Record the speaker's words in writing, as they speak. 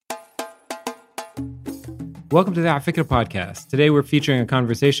Welcome to the Afikra podcast. Today we're featuring a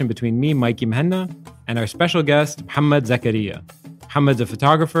conversation between me, Mikey Mhenna, and our special guest, Mohammed Zakaria. Mohammed's a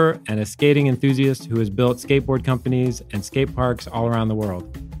photographer and a skating enthusiast who has built skateboard companies and skate parks all around the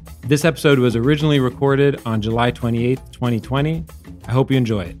world. This episode was originally recorded on July 28th, 2020. I hope you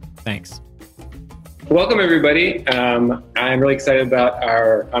enjoy it. Thanks. Welcome, everybody. I'm really excited about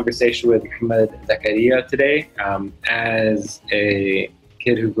our conversation with Mohammed Zakaria today. As a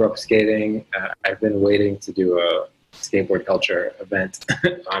kid who grew up skating, I've been waiting to do a skateboard culture event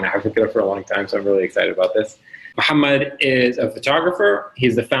on Africa for a long time, so I'm really excited about this. Mohammed is a photographer.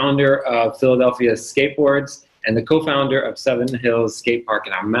 He's the founder of Philadelphia Skateboards and the co-founder of 7Hills Skate Park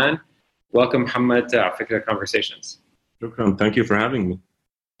in Amman. Welcome, Mohammed, to Africa Conversations. Shukran. Thank you for having me.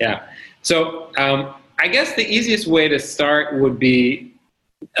 Yeah. So I guess the easiest way to start would be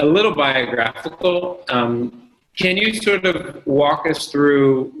a little biographical. Can you sort of walk us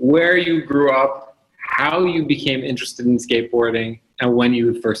through where you grew up, how you became interested in skateboarding, and when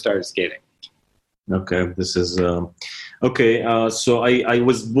you first started skating? Okay, this is so I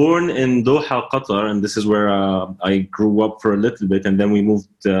was born in Doha, Qatar, and this is where I grew up for a little bit, and then we moved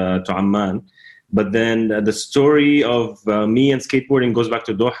to Amman. But then the story of me and skateboarding goes back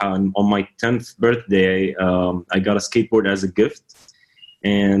to Doha. And on my 10th birthday, I got a skateboard as a gift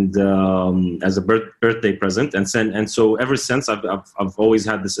and as a birthday present. And so ever since, I've always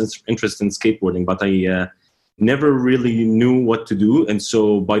had this interest in skateboarding, but I never really knew what to do. And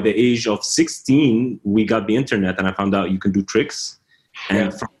so by the age of 16, we got the internet and I found out you can do tricks.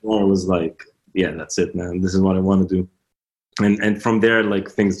 And from there I was like, yeah, that's it, man. This is what I want to do. And from there, like,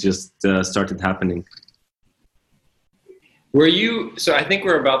 things just started happening. So I think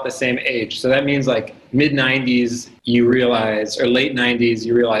we're about the same age. So that means like mid 90s, you realize, or late 90s,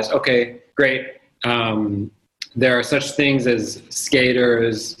 you realize, okay, great. There are such things as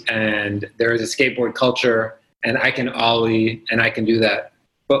skaters and there is a skateboard culture and I can ollie and I can do that.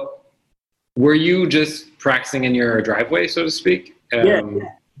 But were you just practicing in your driveway, so to speak? Yeah.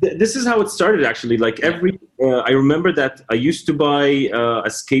 This is how it started, actually. Like I remember that I used to buy a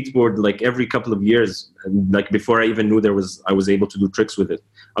skateboard like every couple of years, and like before I even knew I was able to do tricks with it.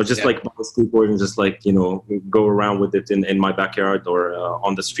 I was just like buy a skateboard and just like, go around with it in my backyard or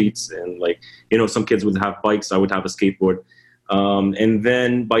on the streets. And like, some kids would have bikes, I would have a skateboard. And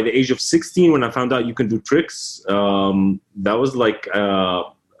then by the age of 16, when I found out you can do tricks, that was like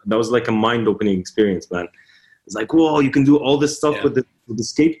a mind-opening experience, man. It's like, whoa, you can do all this stuff with the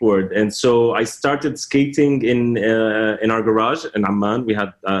skateboard. And so I started skating in our garage in Amman.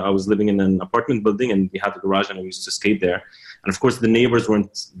 I was living in an apartment building and we had a garage and I used to skate there. And of course the neighbors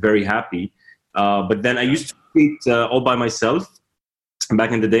weren't very happy. But then I used to skate all by myself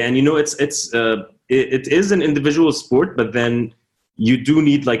back in the day. And it is an individual sport, but then you do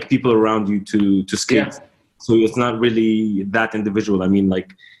need like people around you to skate. Yeah. So it's not really that individual. I mean,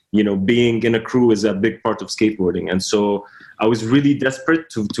 like, being in a crew is a big part of skateboarding. And so I was really desperate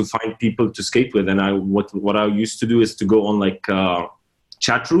to find people to skate with. And what I used to do is to go on like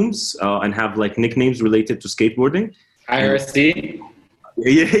chat rooms and have like nicknames related to skateboarding. IRC?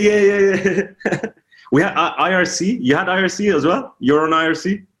 Yeah. We had IRC. You had IRC as well? You're on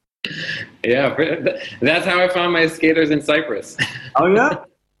IRC? Yeah, that's how I found my skaters in Cyprus. Oh, yeah?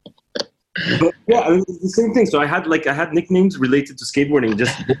 But yeah, I mean, it's the same thing. So I had nicknames related to skateboarding,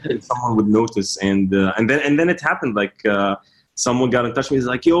 just if someone would notice, and then it happened. Like someone got in touch with me. He's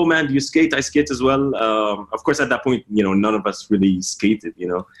like, "Yo, man, do you skate? I skate as well." Of course, at that point, none of us really skated,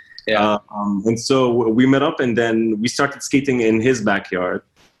 Yeah. And so we met up, and then we started skating in his backyard.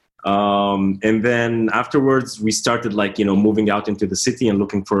 And then afterwards, we started moving out into the city and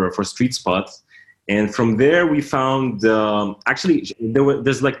looking for street spots. And from there, we found,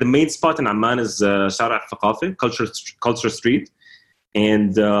 there's like the main spot in Amman is Shara al-Thaqafi, Culture Street.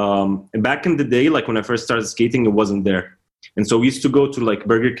 And back in the day, like when I first started skating, it wasn't there. And so we used to go to like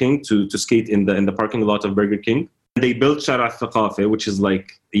Burger King to skate in the parking lot of Burger King. They built Shara al-Thaqafi, which is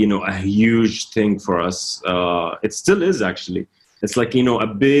like, a huge thing for us. It still is, actually. It's like, a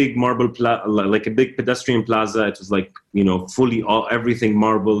big marble, like a big pedestrian plaza. It was like, fully everything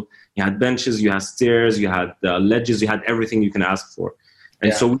marble. You had benches, you had stairs, you had ledges, you had everything you can ask for.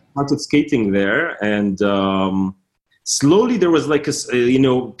 And so we started skating there. And slowly there was like,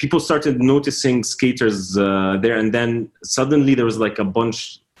 people started noticing skaters there. And then suddenly there was like a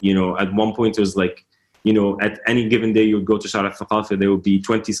bunch, at one point it was like, at any given day you would go to Shara al-Thaqafi, there would be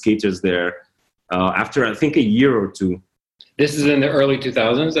 20 skaters there after, I think, a year or two. This is in the early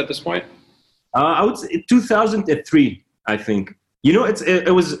 2000s at this point? I would say 2003, I think.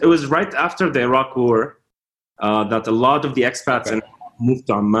 It was right after the Iraq War that a lot of the expats moved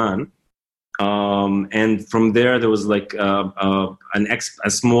to Amman. And from there was like a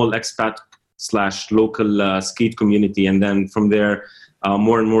small expat / local skate community, and then from there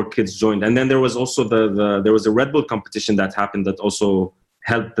more and more kids joined. And then there was also there was a Red Bull competition that happened that also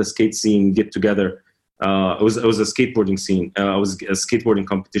helped the skate scene get together. It was a skateboarding scene. It was a skateboarding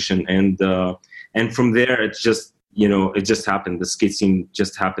competition, and from there it just happened. The skate scene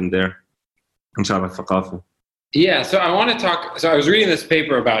just happened there. Inshallah, thaqafa. Yeah, so I want to talk. So I was reading this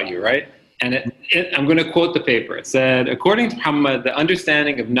paper about you, right? And I'm going to quote the paper. It said, according to Muhammad, the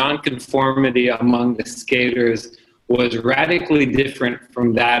understanding of nonconformity among the skaters was radically different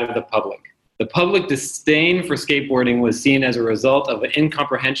from that of the public. The public disdain for skateboarding was seen as a result of an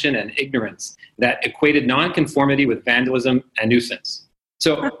incomprehension and ignorance that equated nonconformity with vandalism and nuisance.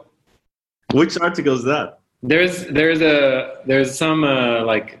 So, which article is that? There's some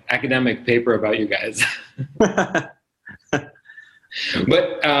like academic paper about you guys.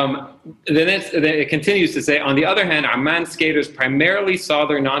 But then it continues to say, on the other hand, Amman skaters primarily saw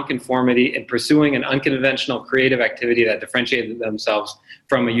their nonconformity in pursuing an unconventional creative activity that differentiated themselves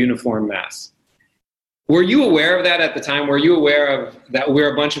from a uniform mass. Were you aware of that at the time? Were you aware of that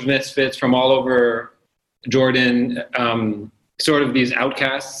we're a bunch of misfits from all over Jordan, sort of these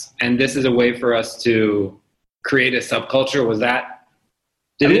outcasts, and this is a way for us to create a subculture?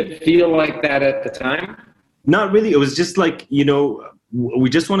 Did it feel like that at the time? Not really. It was just like, we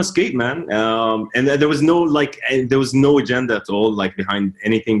just want to skate, man. And there was no agenda at all, like behind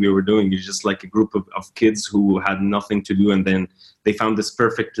anything we were doing. It's just like a group of kids who had nothing to do, and then they found this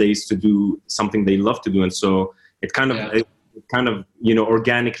perfect place to do something they love to do. And so it kind of,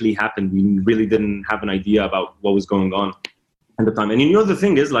 organically happened. We really didn't have an idea about what was going on at the time. And the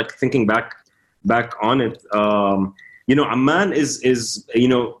thing is, like, thinking back on it, Amman is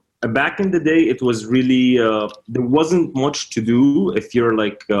back in the day, it was really there wasn't much to do if you're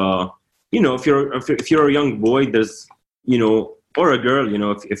like if you're a young boy, there's or a girl,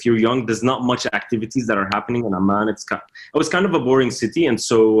 if you're young, there's not much activities that are happening in Amman. It was kind of a boring city, and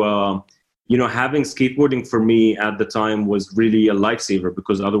so having skateboarding for me at the time was really a lifesaver,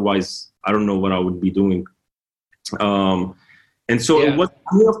 because otherwise I don't know what I would be doing. And so it was,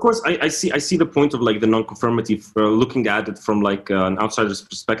 of course, I see the point of like the nonconformity for looking at it from like an outsider's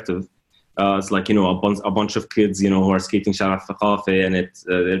perspective. It's like, a bunch of kids, who are skating Shara Thaqafi, and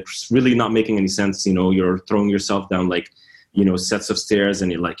it's really not making any sense. You're throwing yourself down like, sets of stairs, and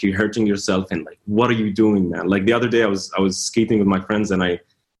you're hurting yourself, and like, what are you doing, man? Like the other day I was skating with my friends, and I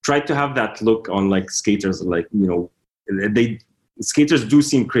tried to have that look on like skaters, like, skaters do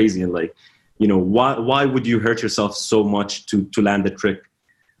seem crazy, and like, why would you hurt yourself so much to land a trick?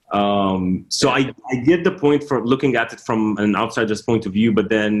 So I get the point for looking at it from an outsider's point of view, but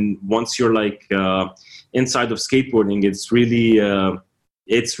then once you're like inside of skateboarding, it's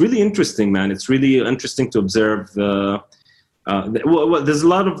really interesting, man. It's really interesting to observe. There's a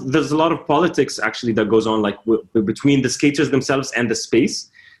lot of politics actually that goes on, like between the skaters themselves and the space,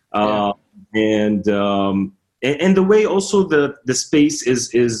 and the way also the space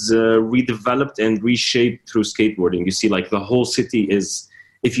is redeveloped and reshaped through skateboarding. You see, like the whole city is,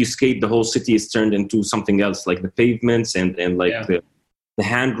 if you skate, the whole city is turned into something else, like the pavements and like the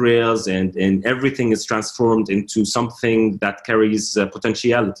handrails and everything is transformed into something that carries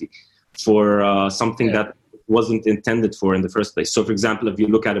potentiality for something that wasn't intended for in the first place. So, for example, if you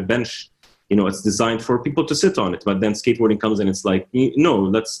look at a bench, it's designed for people to sit on it, but then skateboarding comes and it's like, no,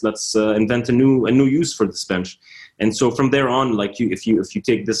 let's invent a new use for this bench. And so from there on, like if you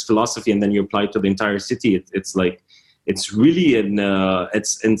take this philosophy and then you apply it to the entire city, it's like, it's really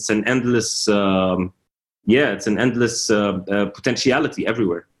it's an endless potentiality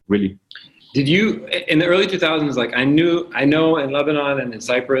everywhere, really. Did you, in the early 2000s, like I know in Lebanon and in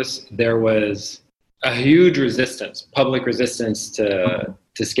Cyprus, there was a huge resistance, public resistance to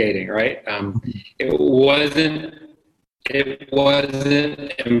skating, right? It wasn't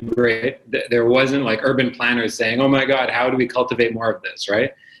embraced. There wasn't like urban planners saying, "Oh my God, how do we cultivate more of this?"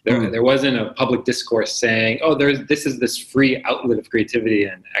 Right? There wasn't a public discourse saying, "Oh, this is this free outlet of creativity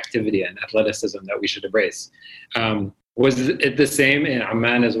and activity and athleticism that we should embrace." Was it the same in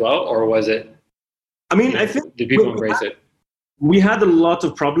Amman as well, or was it? I mean, I think did people embrace it? We had a lot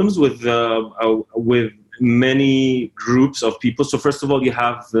of problems with many groups of people. So first of all, you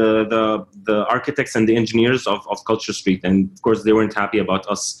have the architects and the engineers of Culture Street, and of course they weren't happy about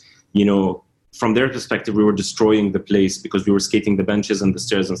us. From their perspective, we were destroying the place because we were skating the benches and the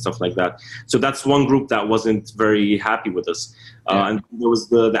stairs and stuff like that. So that's one group that wasn't very happy with us. And there was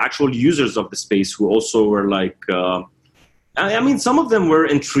the actual users of the space who also were like, I mean, some of them were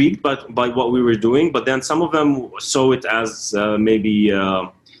intrigued by what we were doing, but then some of them saw it as maybe, I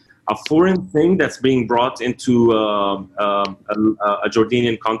a foreign thing that's being brought into a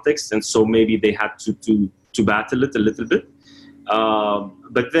Jordanian context, and so maybe they had to battle it a little bit.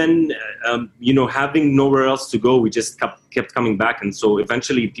 But then, having nowhere else to go, we just kept coming back, and so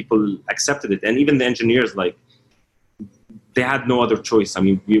eventually people accepted it, and even the engineers, like, they had no other choice. I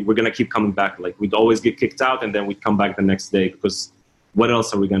mean, we're gonna keep coming back. Like, we'd always get kicked out, and then we'd come back the next day, because what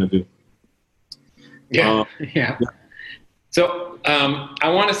else are we gonna do? Yeah. So I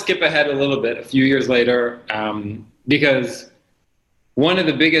want to skip ahead a little bit, a few years later, because one of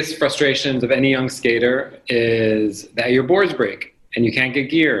the biggest frustrations of any young skater is that your boards break and you can't get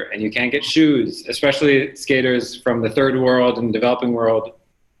gear and you can't get shoes, especially skaters from the third world and developing world.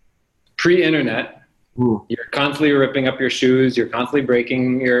 Pre-internet, you're constantly ripping up your shoes, you're constantly breaking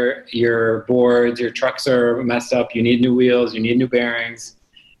your boards, your trucks are messed up, you need new wheels, you need new bearings,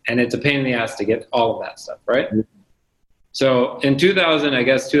 and it's a pain in the ass to get all of that stuff, right? So in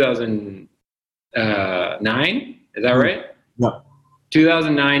 2009, is that right? Yeah.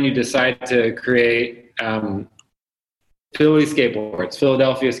 2009, you decide to create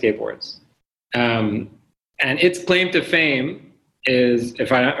Philadelphia Skateboards. And its claim to fame is,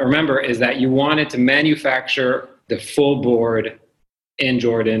 if I remember, is that you wanted to manufacture the full board in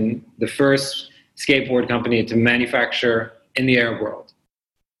Jordan, the first skateboard company to manufacture in the Arab world.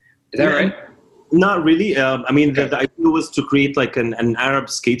 Is that right? Not really. I mean, the idea was to create like an Arab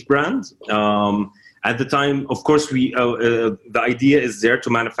skate brand. At the time, of course, the idea is there to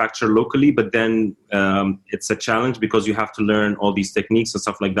manufacture locally, but then it's a challenge because you have to learn all these techniques and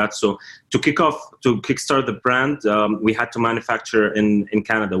stuff like that. So to kickstart the brand, we had to manufacture in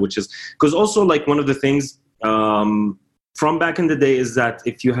Canada, which is because also like one of the things from back in the day is that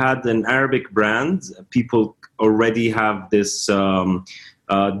if you had an Arabic brand, people already have this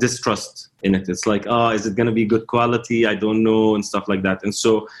distrust in it. It's like, is it going to be good quality? I don't know, and stuff like that. And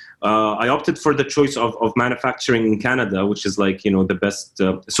so I opted for the choice of manufacturing in Canada, which is like, the best.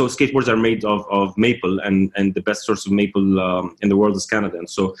 So skateboards are made of maple, and the best source of maple in the world is Canada. And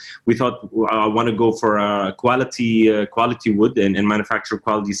so we thought, I want to go for quality wood and manufacture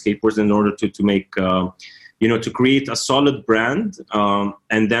quality skateboards in order to make, to create a solid brand.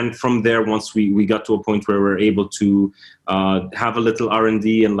 And then from there, once we got to a point where we're able to have a little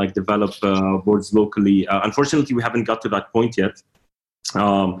R&D and like develop boards locally. Unfortunately, we haven't got to that point yet.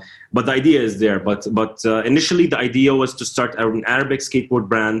 But the idea is there. But initially, the idea was to start an Arabic skateboard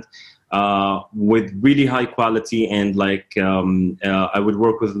brand with really high quality, and like I would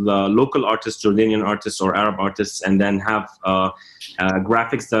work with local artists, Jordanian artists or Arab artists, and then have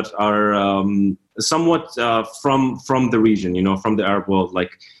graphics that are somewhat from the region, from the Arab world,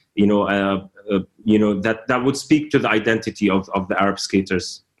 like that would speak to the identity of the Arab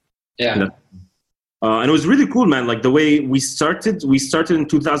skaters. Yeah. And it was really cool, man. Like the way we started in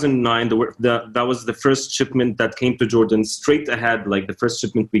 2009. That was the first shipment that came to Jordan straight ahead. Like the first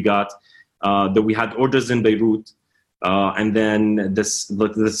shipment we got, that we had orders in Beirut, and then the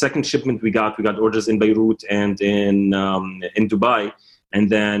second shipment we got orders in Beirut and in Dubai, and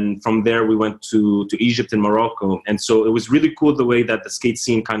then from there we went to Egypt and Morocco. And so it was really cool the way that the skate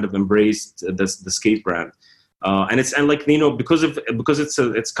scene kind of embraced the skate brand. Because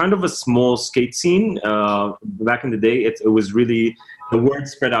it's kind of a small skate scene. Back in the day, it was really, the word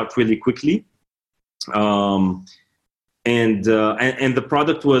spread out really quickly, and the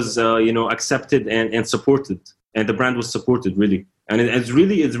product was accepted and supported, and the brand was supported really. And it's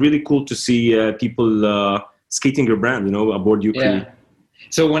really cool to see people skating your brand, aboard Ukraine. Yeah.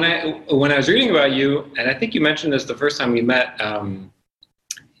 So when I was reading about you, and I think you mentioned this the first time we met.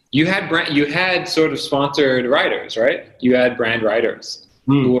 You had sort of sponsored riders, right? You had brand riders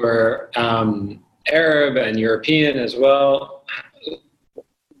who were Arab and European as well.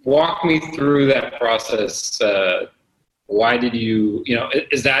 Walk me through that process. Why did you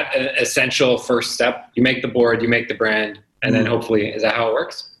is that an essential first step? You make the board, you make the brand, and then hopefully, is that how it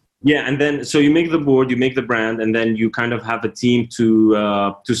works? Yeah, and then so you make the board, you make the brand, and then you kind of have a team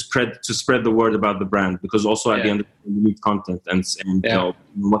to spread the word about the brand, because also at the end you need content and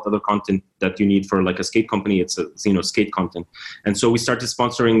what other content that you need for like a skate company, it's skate content. And so we started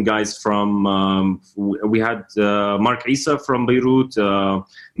sponsoring guys from we had Mark Isa from Beirut,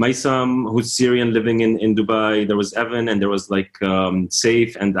 Maysam, who's Syrian living in Dubai. There was Evan, and there was like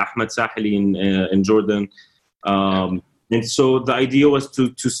Saif and Ahmed Sahili in Jordan. And so the idea was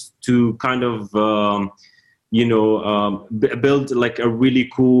to kind of, build like a really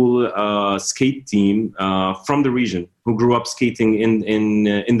cool skate team from the region who grew up skating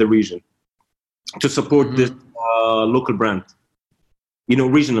in the region, to support this local brand,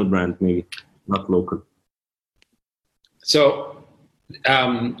 regional brand, maybe not local. So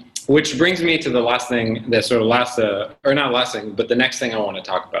which brings me to the last thing, the sort of last, or not last thing, but the next thing I want to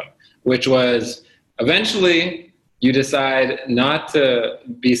talk about, which was eventually you decide not to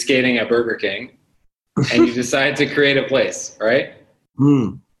be skating at Burger King and you decide to create a place, right?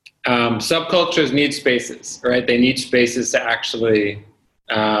 Subcultures need spaces, right? They need spaces to actually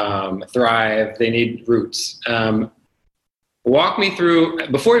thrive. They need roots. Walk me through,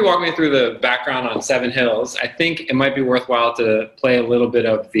 before you walk me through the background on 7Hills, I think it might be worthwhile to play a little bit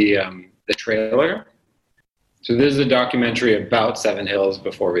of the trailer. So this is a documentary about 7Hills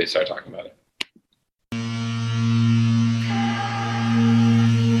before we start talking about it.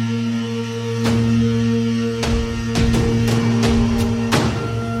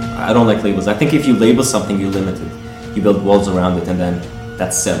 I don't like labels. I think if you label something, you limit it. You build walls around it, and then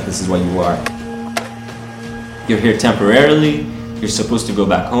that's it. This is what you are. You're here temporarily. You're supposed to go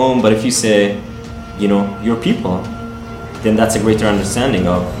back home. But if you say, you're people, then that's a greater understanding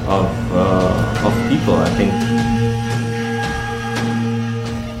of people. I think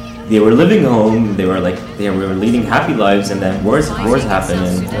they were living home. They were leading happy lives, and then wars happen,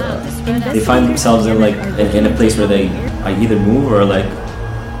 and they find themselves in a place where I either move or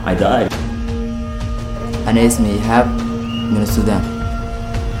I died. أنا اسمي إيهاب من السودان.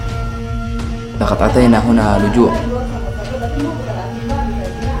 لقد أتينا هنا لجوء.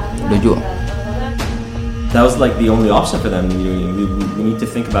 That was the only option for them. We need to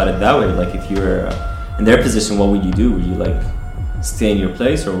think about it that way. If you're in their position, what would you do? Would you stay in your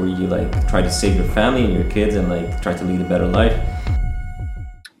place, or would you try to save your family and your kids and try to lead a better life?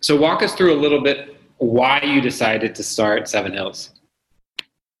 So walk us through a little bit why you decided to start 7Hills.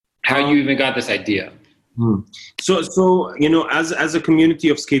 How you even got this idea? So as a community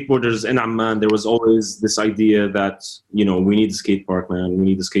of skateboarders in Amman, there was always this idea that we need a skate park, man. We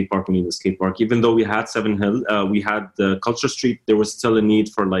need a skate park. Even though we had 7Hills, we had the Culture Street. There was still a need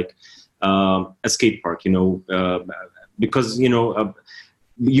for a skate park, because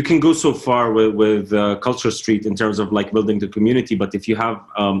you can go so far with Culture Street in terms of building the community. But if you have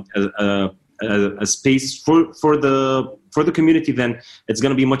a space for the community, then it's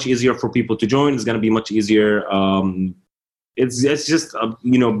going to be much easier for people to join. It's going to be much easier. It's just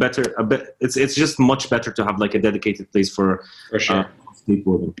better. It's just much better to have a dedicated place for sure.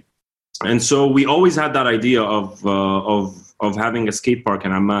 Skateboarding. And so we always had that idea of having a skate park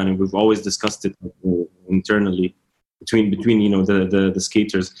in Amman, and we've always discussed it internally between the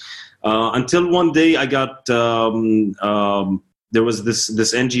skaters until one day I got. There was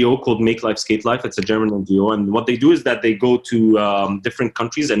this NGO called Make Life Skate Life. It's a German NGO, and what they do is that they go to different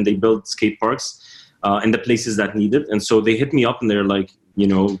countries and they build skate parks in the places that need it. And so they hit me up and they're like,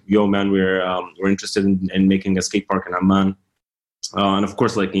 yo man, we're interested in making a skate park in Amman. And of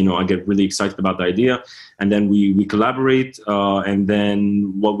course, I get really excited about the idea. And then we collaborate. And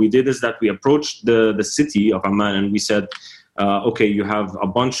then what we did is that we approached the city of Amman and we said, okay, you have a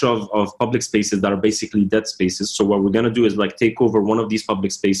bunch of public spaces that are basically dead spaces. So what we're going to do is take over one of these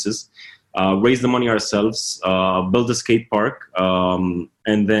public spaces, raise the money ourselves, build a skate park, and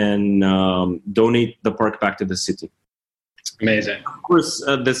then donate the park back to the city. Amazing. Of course,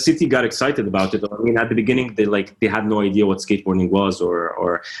 the city got excited about it. I mean, at the beginning, they had no idea what skateboarding was,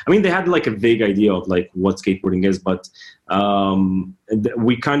 or they had a vague idea of what skateboarding is, but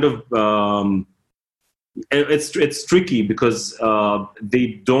we kind of. It's tricky because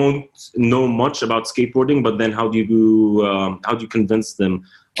they don't know much about skateboarding, but then how do you convince them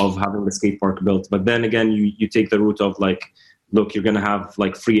of having the skate park built? But then again, you take the route of look, you're gonna have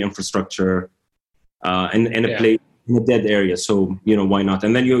free infrastructure in a place in a dead area, so why not?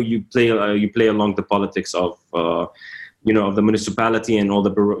 And then you play along the politics of of the municipality and all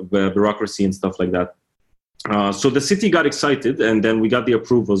the bureaucracy and stuff like that. So the city got excited, and then we got the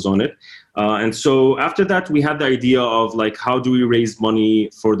approvals on it. And so after that, we had the idea of how do we raise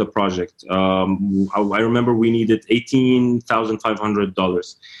money for the project? I remember we needed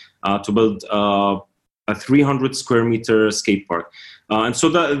 $18,500 to build a 300 square meter skate park. And so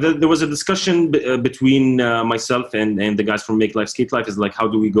there was a discussion between myself and the guys from Make Life Skate Life is how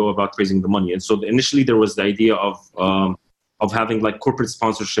do we go about raising the money? And so initially there was the idea of having corporate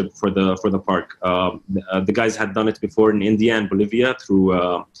sponsorship for the park. The guys had done it before in India and Bolivia through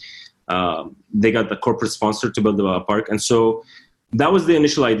they got the corporate sponsor to build a park, and so that was the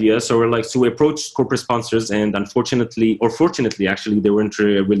initial idea. So we approached corporate sponsors, and unfortunately, or fortunately, actually, they weren't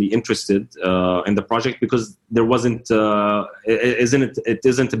really interested in the project because there wasn't it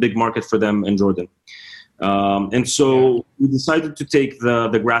isn't a big market for them in Jordan. And so we decided to take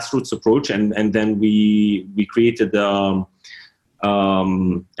the grassroots approach, and then we created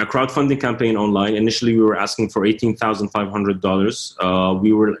a crowdfunding campaign online. Initially, we were asking for $18,500.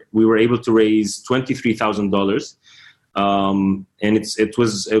 We were able to raise $23,000, and it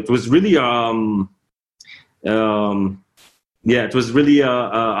was really it was really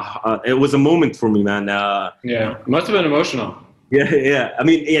it was a moment for me, man. Must have been emotional. Yeah. I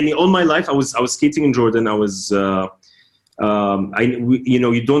mean, all my life I was skating in Jordan. I was.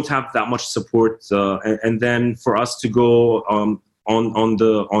 You don't have that much support, and then for us to go on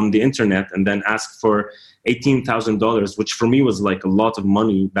the internet and then ask for $18,000, which for me was like a lot of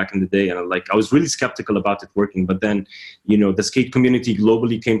money back in the day, and I was really skeptical about it working. But then, the skate community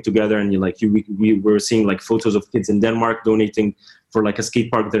globally came together, and we were seeing like photos of kids in Denmark donating for like a skate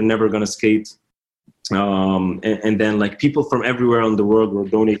park they're never gonna skate. And then like people from everywhere in the world were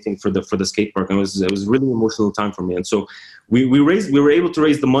donating for the skate park, and it was a really emotional time for me. And so we were able to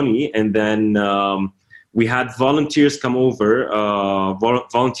raise the money, and then we had volunteers come over,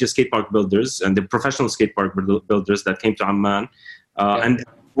 volunteer skate park builders and the professional skate park builders that came to Amman, and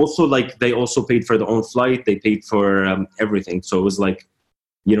also like they also paid for their own flight, they paid for everything. So it was like,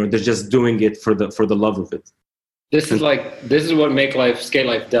 they're just doing it for the love of it. This is what Skate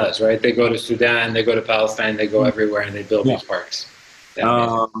Life does, right? They go to Sudan, they go to Palestine, they go everywhere, and they build these parks.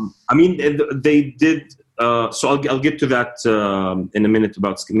 I mean, they did. So I'll get to that in a minute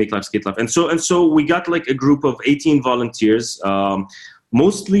about Make Life, Skate Life. And so we got like a group of 18 volunteers,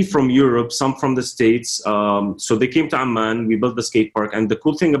 mostly from Europe, some from the States. So they came to Amman. We built the skate park, and the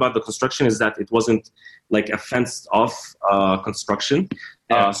cool thing about the construction is that it wasn't like a fenced-off construction.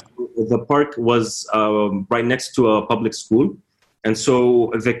 So the park was right next to a public school. And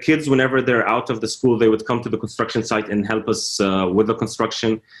so the kids, whenever they're out of the school, they would come to the construction site and help us with the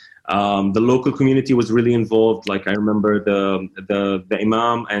construction. The local community was really involved. Like I remember the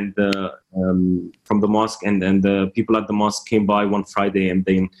imam and from the mosque and the people at the mosque came by one Friday, and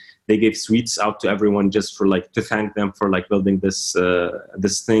they gave sweets out to everyone just for like to thank them for like building this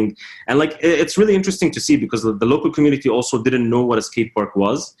thing. And like it's really interesting to see, because the local community also didn't know what a skate park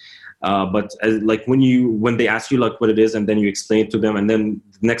was. But like when they ask you like what it is, and then you explain it to them, and then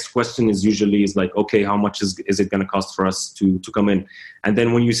the next question is usually like, okay, how much is it going to cost for us to come in? And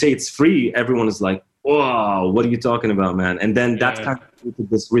then when you say it's free, everyone is like, wow, what are you talking about, man? And then that kind of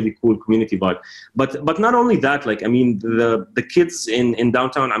created this really cool community vibe. But not only that, like I mean, the kids in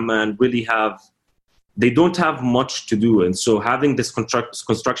downtown Amman really they don't have much to do, and so having this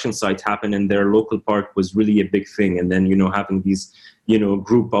construction site happen in their local park was really a big thing. And then having these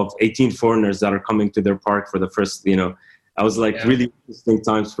group of 18 foreigners that are coming to their park for the first, I was like really interesting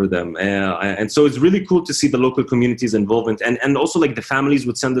times for them. And so it's really cool to see the local community's involvement, and also like the families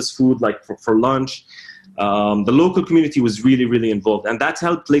would send us food like for lunch. The local community was really, really involved, and that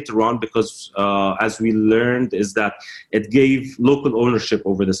helped later on because as we learned is that it gave local ownership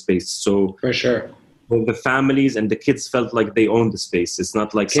over the space. So for sure, the families and the kids felt like they owned the space. It's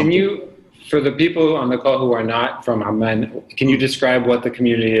not like for the people on the call who are not from Amman, can you describe what the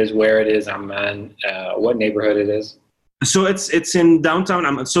community is, where it is, Amman, what neighborhood it is? So it's in downtown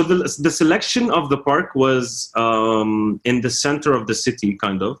Amman. So the selection of the park was in the center of the city,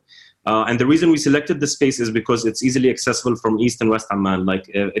 kind of. And the reason we selected the space is because it's easily accessible from East and West Amman. Like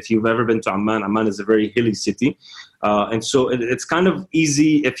if you've ever been to Amman, Amman is a very hilly city. And so it's kind of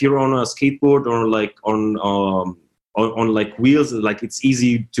easy if you're on a skateboard or like on like wheels, like it's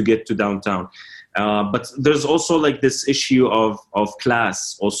easy to get to downtown. But there's also like this issue of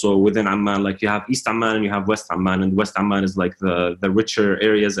class also within Amman. Like you have East Amman and you have West Amman, and West Amman is like the richer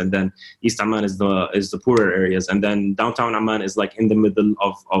areas, and then East Amman is the poorer areas, and then downtown Amman is like in the middle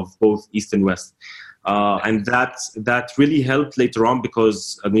of both East and West. And that really helped later on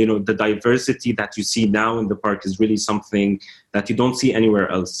because the diversity that you see now in the park is really something that you don't see anywhere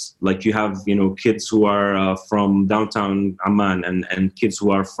else. Like you have kids who are from downtown Amman and kids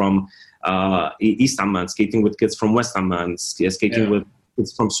who are from East Amman skating with kids from West Amman, skating with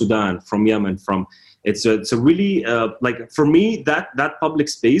kids from Sudan, from Yemen. It's a really like for me that public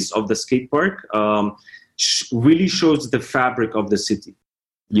space of the skate park really shows the fabric of the city.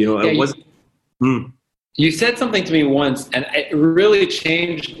 It was. You said something to me once, and it really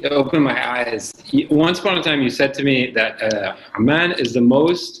opened my eyes. Once upon a time, you said to me that Amman is the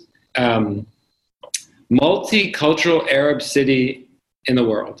most multicultural Arab city in the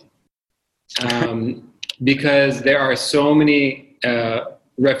world, because there are so many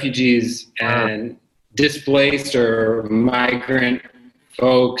refugees and displaced or migrant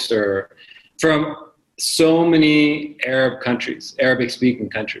folks or from so many Arabic-speaking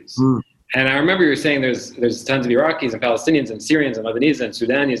countries. And I remember you were saying there's tons of Iraqis and Palestinians and Syrians and Lebanese and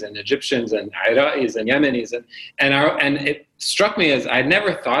Sudanese and Egyptians and Iraqis and Yemenis and it struck me as I'd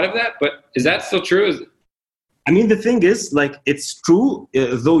never thought of that, but is that still true? I mean, the thing is, like, it's true,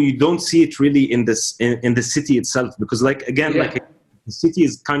 though you don't see it really in the city itself, because, like, again, like, the city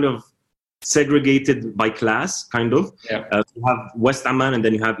is kind of segregated by class, kind of. Yeah. You have West Amman and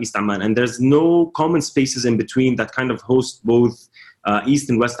then you have East Amman, and there's no common spaces in between that kind of host both East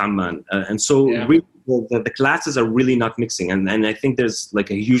and West Amman, and so really, the classes are really not mixing, and I think there's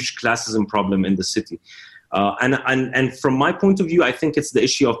like a huge classism problem in the city. And from my point of view, I think it's the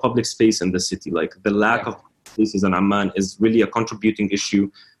issue of public space in the city, like the lack of places in Amman is really a contributing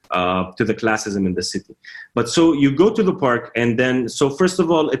issue to the classism in the city. But so you go to the park, and then so first of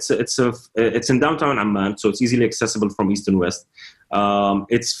all, it's in downtown Amman, so it's easily accessible from east and west.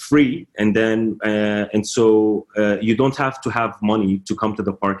 It's free, and then so you don't have to have money to come to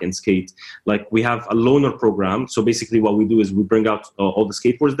the park and skate. Like, we have a loaner program. So basically, what we do is we bring out all the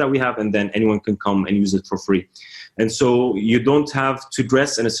skateboards that we have, and then anyone can come and use it for free. And so you don't have to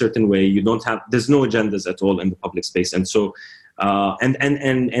dress in a certain way. There's no agendas at all in the public space. And so, and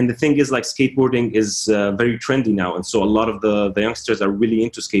the thing is, like, skateboarding is very trendy now. And so a lot of the youngsters are really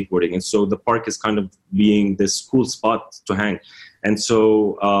into skateboarding. And so the park is kind of being this cool spot to hang. And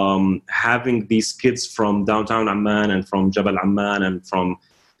so having these kids from downtown Amman and from Jabal Amman and from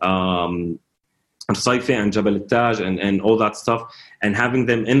Saifa and Jabal al-Taj and all that stuff, and having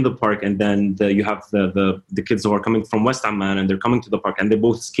them in the park, and then you have the kids who are coming from West Amman, and they're coming to the park, and they're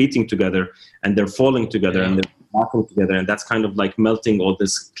both skating together, and they're falling together, and they're laughing together, and that's kind of like melting all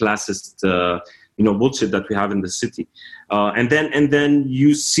this classist bullshit that we have in the city. And then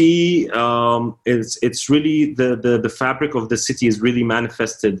you see it's really the fabric of the city is really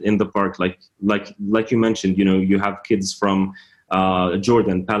manifested in the park, like you mentioned. You have kids from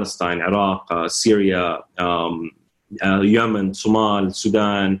Jordan, Palestine, Iraq, Syria, Yemen, Somalia,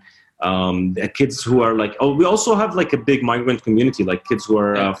 Sudan, kids who are like, we also have like a big migrant community, like kids who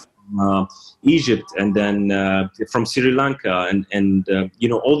are from Egypt, and then from Sri Lanka, and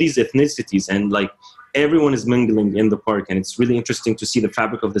all these ethnicities, and like everyone is mingling in the park, and it's really interesting to see the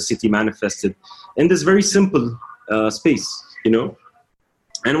fabric of the city manifested in this very simple space,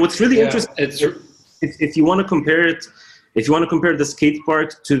 And what's really interesting, if you want to compare it, if you want to compare the skate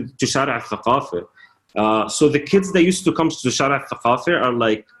park to Shara al-Thaqafi, so the kids that used to come to Shara al-Thaqafi are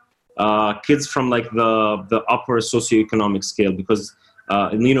like kids from like the upper socioeconomic scale, because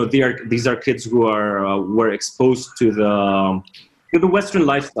these are kids who were exposed to the Western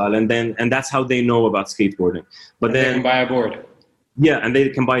lifestyle, and that's how they know about skateboarding. But then they can buy a board. Yeah, and they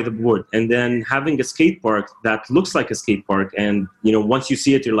can buy the board. And then having a skate park that looks like a skate park, and once you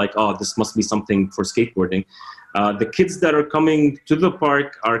see it, you're like, oh, this must be something for skateboarding. The kids that are coming to the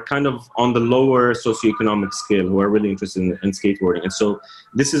park are kind of on the lower socioeconomic scale, who are really interested in skateboarding. And so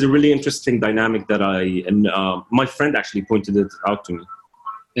this is a really interesting dynamic that my friend actually pointed it out to me.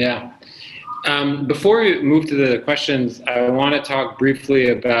 Yeah. Before we move to the questions, I want to talk briefly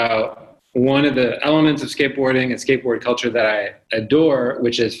about one of the elements of skateboarding and skateboard culture that I adore,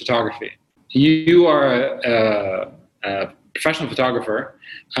 which is photography. You are a professional photographer,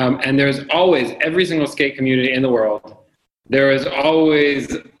 and there's always, every single skate community in the world, there is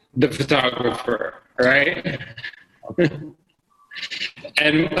always the photographer, right?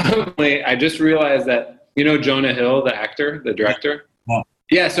 And I just realized that, Jonah Hill, the actor, the director?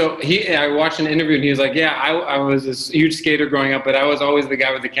 Yeah, so I watched an interview, and he was like, I was this huge skater growing up, but I was always the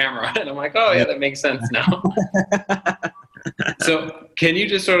guy with the camera. And I'm like, oh, yeah, that makes sense now. So can you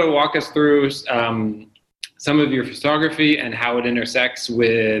just sort of walk us through some of your photography and how it intersects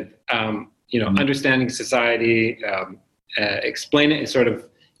with, understanding society, explain it, sort of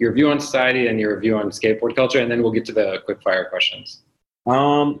your view on society and your view on skateboard culture, and then we'll get to the quick fire questions.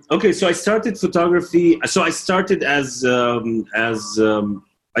 Okay, so I started photography. So I started as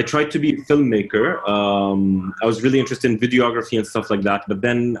I tried to be a filmmaker. I was really interested in videography and stuff like that. But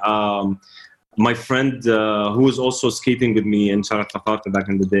then my friend, who was also skating with me in Shara al-Thaqafi back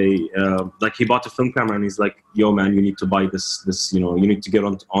in the day, he bought a film camera, and he's like, "Yo, man, you need to buy this. You need to get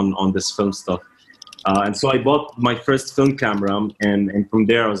on this film stuff." And so I bought my first film camera, and from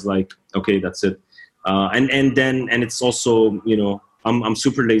there I was like, "Okay, that's it." And it's also, I'm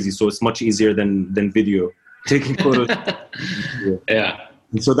super lazy, so it's much easier than video, taking photos. Yeah.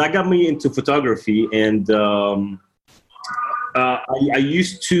 And so that got me into photography, and I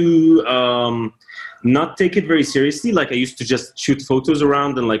used to not take it very seriously. Like, I used to just shoot photos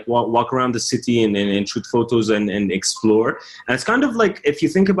around and like walk around the city and shoot photos and explore. And it's kind of like, if you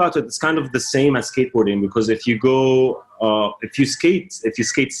think about it, it's kind of the same as skateboarding, because if you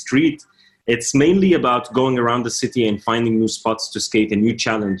skate street, it's mainly about going around the city and finding new spots to skate and new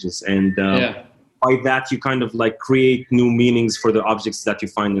challenges. And by that, you kind of like create new meanings for the objects that you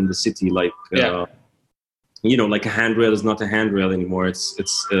find in the city. Like, like a handrail is not a handrail anymore. It's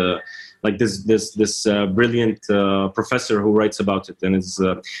like this brilliant professor who writes about it, and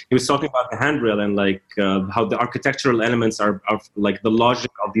he was talking about the handrail and like how the architectural elements are like the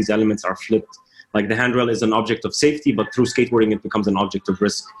logic of these elements are flipped. Like the handrail is an object of safety, but through skateboarding it becomes an object of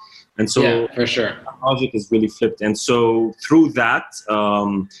risk. And so for sure, that logic is really flipped. And so through that,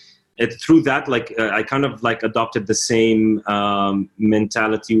 I kind of like adopted the same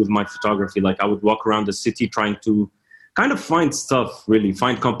mentality with my photography. Like I would walk around the city trying to kind of find stuff, really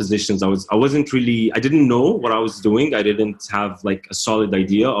find compositions. I didn't know what I was doing. I didn't have like a solid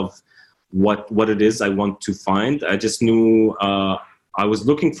idea of what it is I want to find. I just knew I was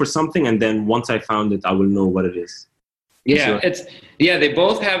looking for something, and then once I found it, I will know what it is. Yeah, they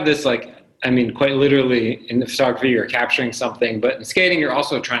both have this, like, I mean, quite literally in the photography, you're capturing something, but in skating, you're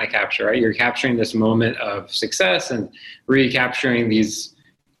also trying to capture, right? You're capturing this moment of success and recapturing these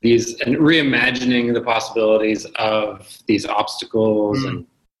and reimagining the possibilities of these obstacles. And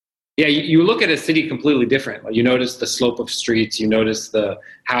you look at a city completely different. Like you notice the slope of streets, you notice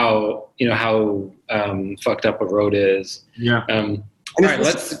how fucked up a road is. Yeah. And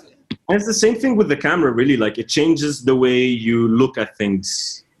it's the same thing with the camera, really. Like it changes the way you look at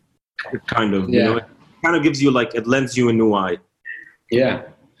things, kind of. You know, it kind of gives you it lends you a new eye. Yeah.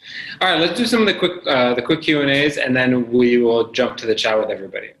 All right, let's do some of the quick Q&As, and then we will jump to the chat with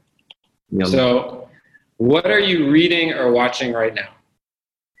everybody. Yeah. So, what are you reading or watching right now?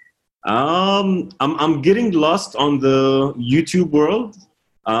 I'm getting lost on the YouTube world.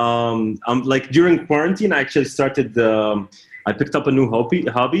 I'm like during quarantine, I actually started. I picked up a new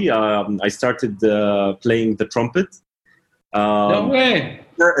hobby. I started playing the trumpet. No way.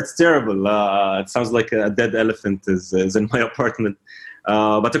 It's terrible. It sounds like a dead elephant is in my apartment.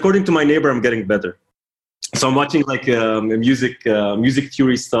 But according to my neighbor, I'm getting better. So I'm watching like music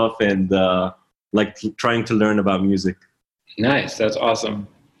theory stuff and like trying to learn about music. Nice, that's awesome.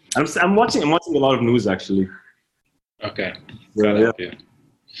 I'm watching a lot of news actually. Okay. Yeah.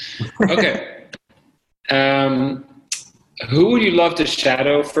 Okay. Who would you love to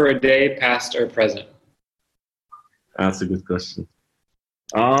shadow for a day, past or present? That's a good question.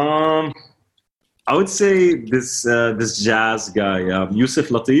 I would say this jazz guy, Yusuf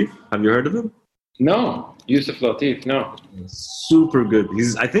Lateef. Have you heard of him? No, Yusuf Lateef. No. Super good.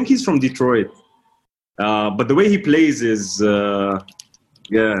 I think he's from Detroit. But the way he plays is,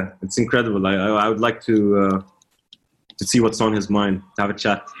 it's incredible. I would like to see what's on his mind. To have a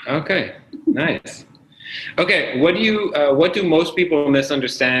chat. Okay, nice. Okay, what do most people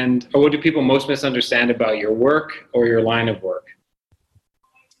misunderstand, or what do people most misunderstand about your work or your line of work?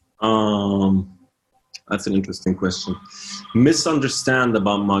 That's an interesting question. Misunderstand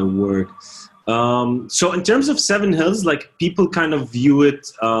about my work. So in terms of 7Hills, like people kind of view it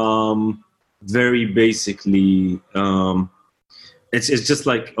very basically. It's just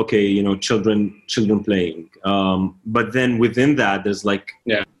like, okay, you know, children playing. But then within that, there's like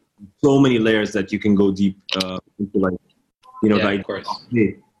so many layers that you can go deep into, like, you know, of course.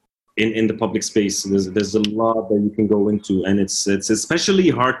 In the public space, there's a lot that you can go into, and it's especially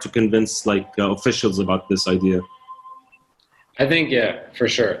hard to convince like officials about this idea. I think, for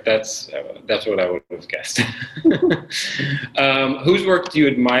sure. That's what I would have guessed. Whose work do you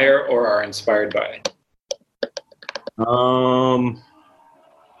admire or are inspired by?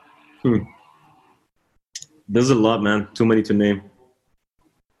 There's a lot, man. Too many to name.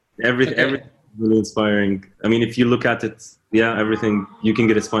 Everything really inspiring. I mean, if you look at it, everything you can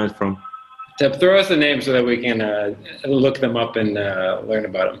get inspired from. Throw us a name so that we can look them up and learn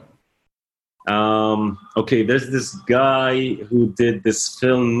about them. Okay, there's this guy who did this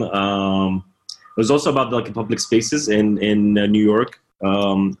film. It was also about like public spaces in New York.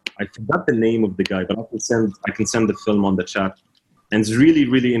 I forgot the name of the guy, but I can send the film on the chat. And it's really,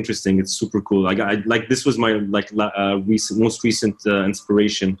 really interesting. It's super cool. I like this was my most recent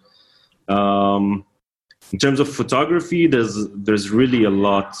inspiration. In terms of photography, there's really a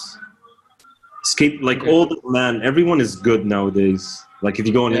lot. Everyone is good nowadays. Like if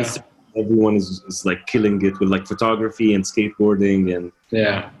you go on Instagram, everyone is like killing it with like photography and skateboarding, and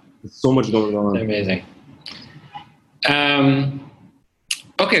there's so much going on. Amazing.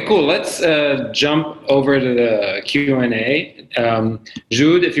 Okay, cool. Let's jump over to the Q&A.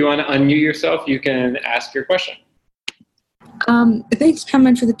 Jude, if you want to unmute yourself, you can ask your question. Thanks,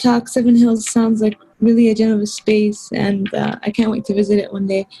 Mohammed, for the talk. 7Hills sounds like really a gem of a space, and I can't wait to visit it one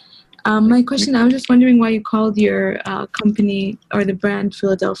day. My question, I was just wondering why you called your company or the brand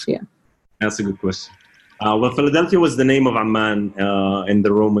Philadelphia. That's a good question. Well, Philadelphia was the name of Amman in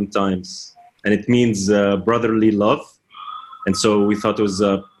the Roman times, and it means brotherly love. And so we thought it was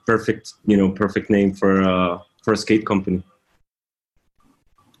a perfect name for a skate company.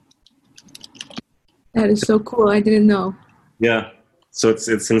 That is so cool. I didn't know. Yeah. So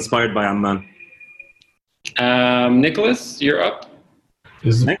it's inspired by Amman. Nicholas, you're up.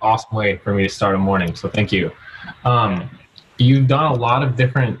 This is an awesome way for me to start a morning, so thank you. You've done a lot of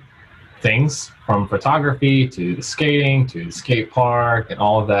different things, from photography to the skating to the skate park and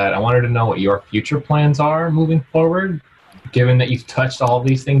all of that. I wanted to know what your future plans are moving forward. Given that you've touched all of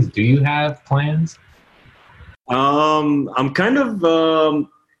these things, do you have plans? I'm kind of...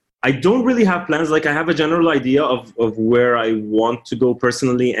 I don't really have plans. Like, I have a general idea of where I want to go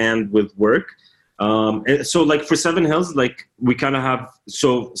personally and with work. And so, like, for 7Hills, like, we kind of have...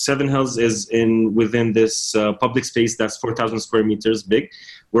 So 7Hills is within this public space that's 4,000 square meters big.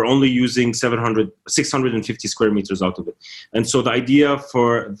 We're only using 650 square meters out of it. And so the idea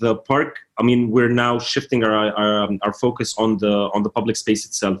for the park, I mean, we're now shifting our focus on the public space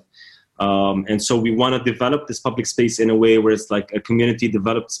itself. And so we want to develop this public space in a way where it's like a community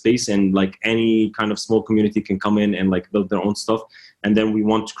developed space, and like any kind of small community can come in and like build their own stuff. And then we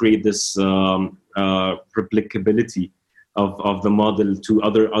want to create this replicability of the model to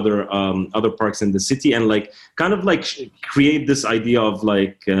other parks in the city, and like kind of like create this idea of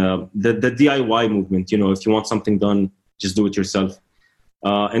like the DIY movement. You know, if you want something done, just do it yourself.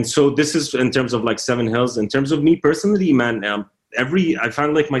 And so this is in terms of like 7Hills. In terms of me personally, man, I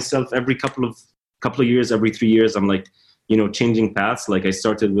find like myself every couple of years, every 3 years, I'm like, you know, changing paths. Like I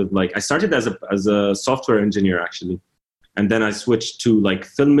started as a software engineer actually, and then I switched to like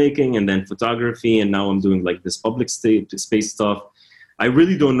filmmaking and then photography, and now I'm doing like this public space stuff. I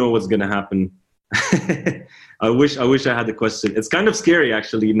really don't know what's gonna happen. I wish I had the question. It's kind of scary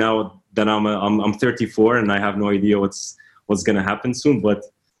actually now that I'm 34 and I have no idea what's gonna happen soon, but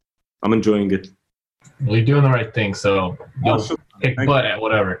I'm enjoying it. Well, you're doing the right thing, so you'll kick butt at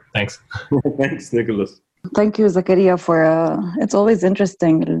whatever. Thanks. Thanks, Nicholas. Thank you, Zakaria, for it's always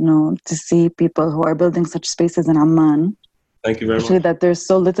interesting, you know, to see people who are building such spaces in Amman. Thank you very Especially much. that there's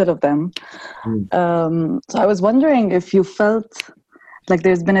so little of them. So I was wondering if you felt like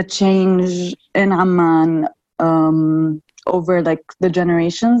there's been a change in Amman over like the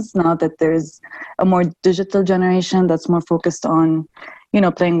generations, now that there's a more digital generation that's more focused on, you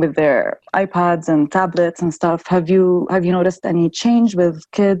know, playing with their iPads and tablets and stuff. Have you noticed any change with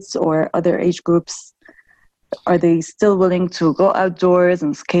kids or other age groups? Are they still willing to go outdoors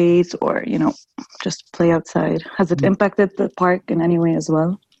and skate, or, you know, just play outside? Has it impacted the park in any way as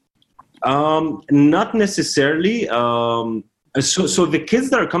well? Not necessarily. So the kids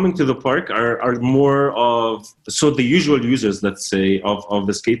that are coming to the park are more of, so the usual users, let's say, of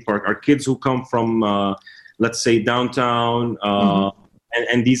the skate park are kids who come from, let's say, downtown,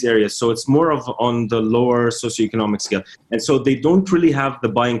 and these areas. So it's more of on the lower socioeconomic scale. And so they don't really have the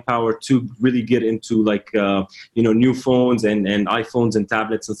buying power to really get into like, you know, new phones and iPhones and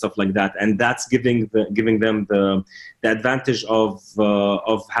tablets and stuff like that. And that's giving them the advantage of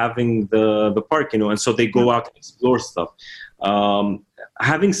having the park, you know, and so they go out and explore stuff.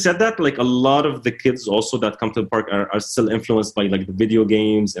 Having said that, like a lot of the kids also that come to the park are still influenced by like the video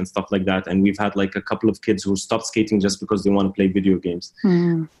games and stuff like that. And we've had like a couple of kids who stopped skating just because they want to play video games.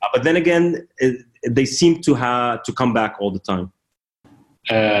 But then again, they seem to come back all the time.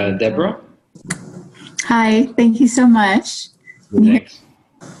 Deborah? Hi, thank you so much.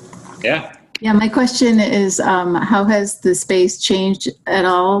 Yeah. Yeah, my question is, how has the space changed at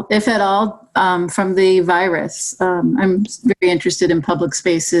all, if at all, from the virus? I'm very interested in public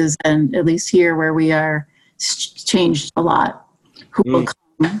spaces, and at least here where we are, changed a lot. Who will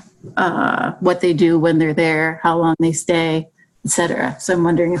come, what they do when they're there, how long they stay, etc. So I'm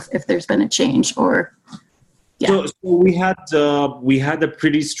wondering if there's been a change or... Yeah. So we had a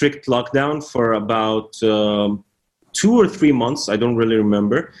pretty strict lockdown for about 2 or 3 months. I don't really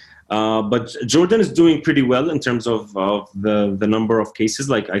remember. But Jordan is doing pretty well in terms of the number of cases.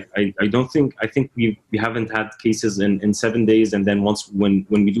 Like I think we haven't had cases in 7 days, and then once when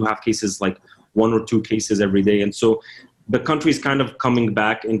we do have cases, like 1 or 2 cases every day. And so the country is kind of coming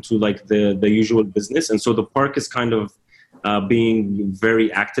back into like the usual business, and so the park is kind of being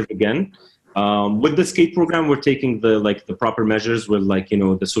very active again. With the skate program, we're taking the proper measures with, like, you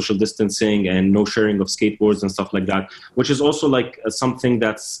know, the social distancing and no sharing of skateboards and stuff like that, which is also like something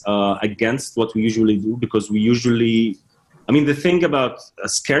that's against what we usually do, because the thing about a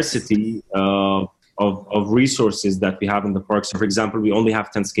scarcity of resources that we have in the park. So for example, we only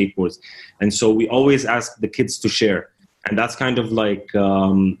have 10 skateboards. And so we always ask the kids to share. And that's kind of like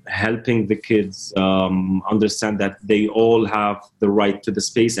helping the kids understand that they all have the right to the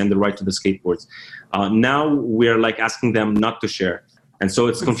space and the right to the skateboards. Now we're like asking them not to share. And so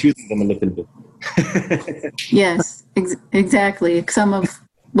it's confusing them a little bit. Yes, exactly. Some of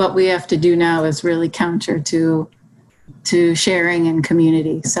what we have to do now is really counter to sharing and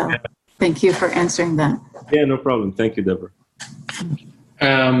community. So thank you for answering that. Yeah, no problem. Thank you, Deborah.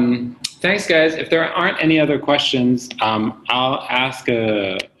 Thanks, guys. If there aren't any other questions, I'll ask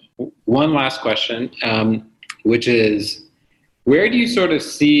one last question, which is, where do you sort of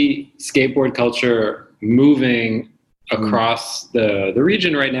see skateboard culture moving across the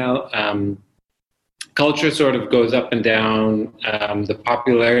region right now? Culture sort of goes up and down.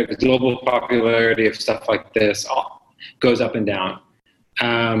 The global popularity of stuff like this goes up and down.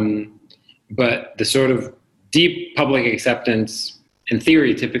 But the sort of deep public acceptance, in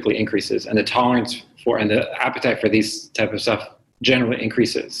theory, typically increases, and the tolerance for and the appetite for these type of stuff generally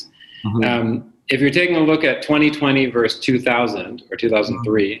increases. If you're taking a look at 2020 versus 2000 or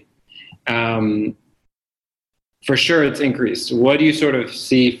 2003, for sure it's increased. What do you sort of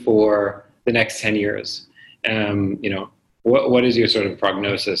see for the next 10 years? What is your sort of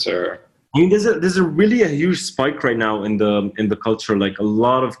prognosis? Or I mean, there's a really a huge spike right now in the culture. Like a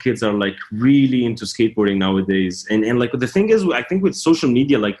lot of kids are like really into skateboarding nowadays, and like the thing is, I think with social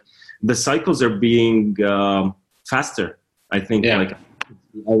media, like the cycles are being faster. I think like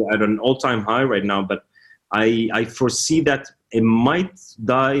at an all-time high right now, but I foresee that it might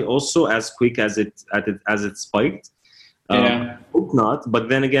die also as quick as it spiked. I hope not, but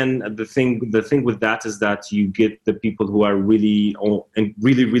then again, the thing with that is that you get the people who are really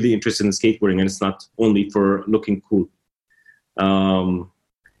interested in skateboarding, and it's not only for looking cool.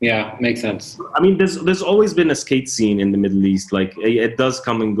 Makes sense. I mean, there's always been a skate scene in the Middle East. Like it does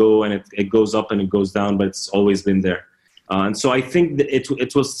come and go, and it goes up and it goes down, but it's always been there. And so I think that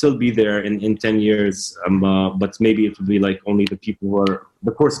it will still be there in 10 years, but maybe it will be like only the people who are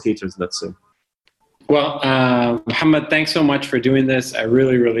the core skaters, let's say. Well, Mohammed, thanks so much for doing this. I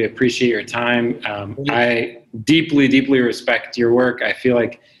really, really appreciate your time. I deeply, deeply respect your work. I feel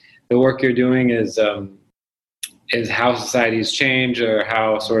like the work you're doing is how societies change, or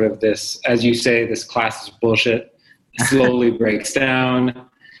how sort of this, as you say, this class is bullshit slowly breaks down.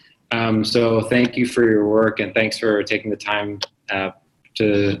 So thank you for your work, and thanks for taking the time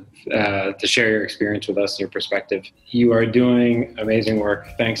to share your experience with us and your perspective. You are doing amazing work.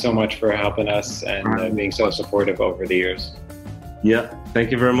 Thanks so much for helping us and being so supportive over the years. Yeah,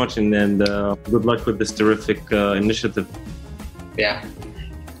 thank you very much, and good luck with this terrific initiative. Yeah.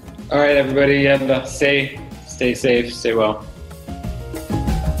 All right, everybody, stay safe, stay well.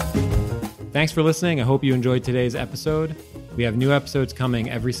 Thanks for listening. I hope you enjoyed today's episode. We have new episodes coming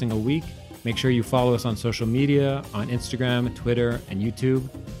every single week. Make sure you follow us on social media, on Instagram, Twitter, and YouTube.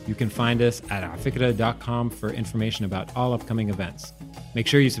 You can find us at afikra.com for information about all upcoming events. Make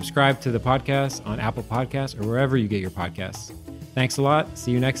sure you subscribe to the podcast on Apple Podcasts or wherever you get your podcasts. Thanks a lot.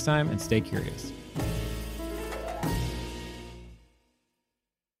 See you next time, and stay curious.